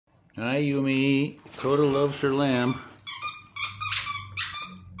Hi, Yumi. Coda loves her lamb.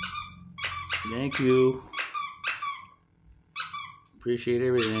 Thank you. Appreciate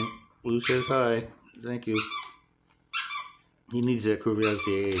everything. Blue says hi. Thank you. He needs that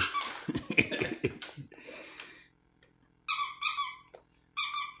curiosity.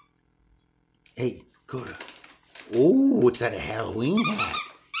 Hey, Coda. Oh, it's got a Halloween hat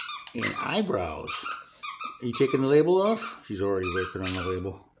and eyebrows. Are you taking the label off? She's already working on the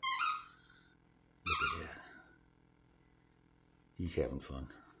label. Look at that. He's having fun.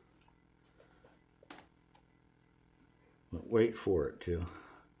 Wait for it, too.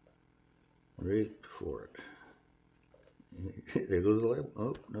 Wait for it. There goes the label.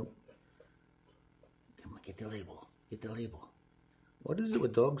 Oh, no. Come on, get the label. Get the label. What is it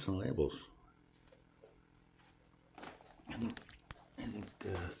with dogs and labels? I think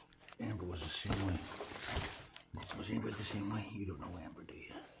Amber was the same way. Was Amber the same way? You don't know Amber, do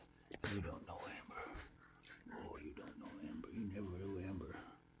you? You don't know Amber. Oh, you don't know Amber. You never knew Amber.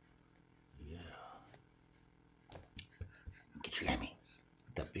 Yeah. Get your lammy.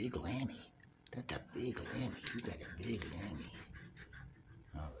 The big lammy. That's a big lammy. You got a big lammy.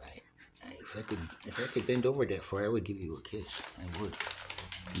 All right. If I could bend over that far, I would give you a kiss. I would.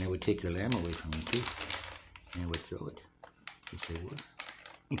 And I would take your lamb away from you too. And I would throw it. Yes, I would.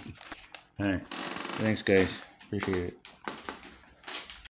 All right. Thanks, guys. Appreciate it.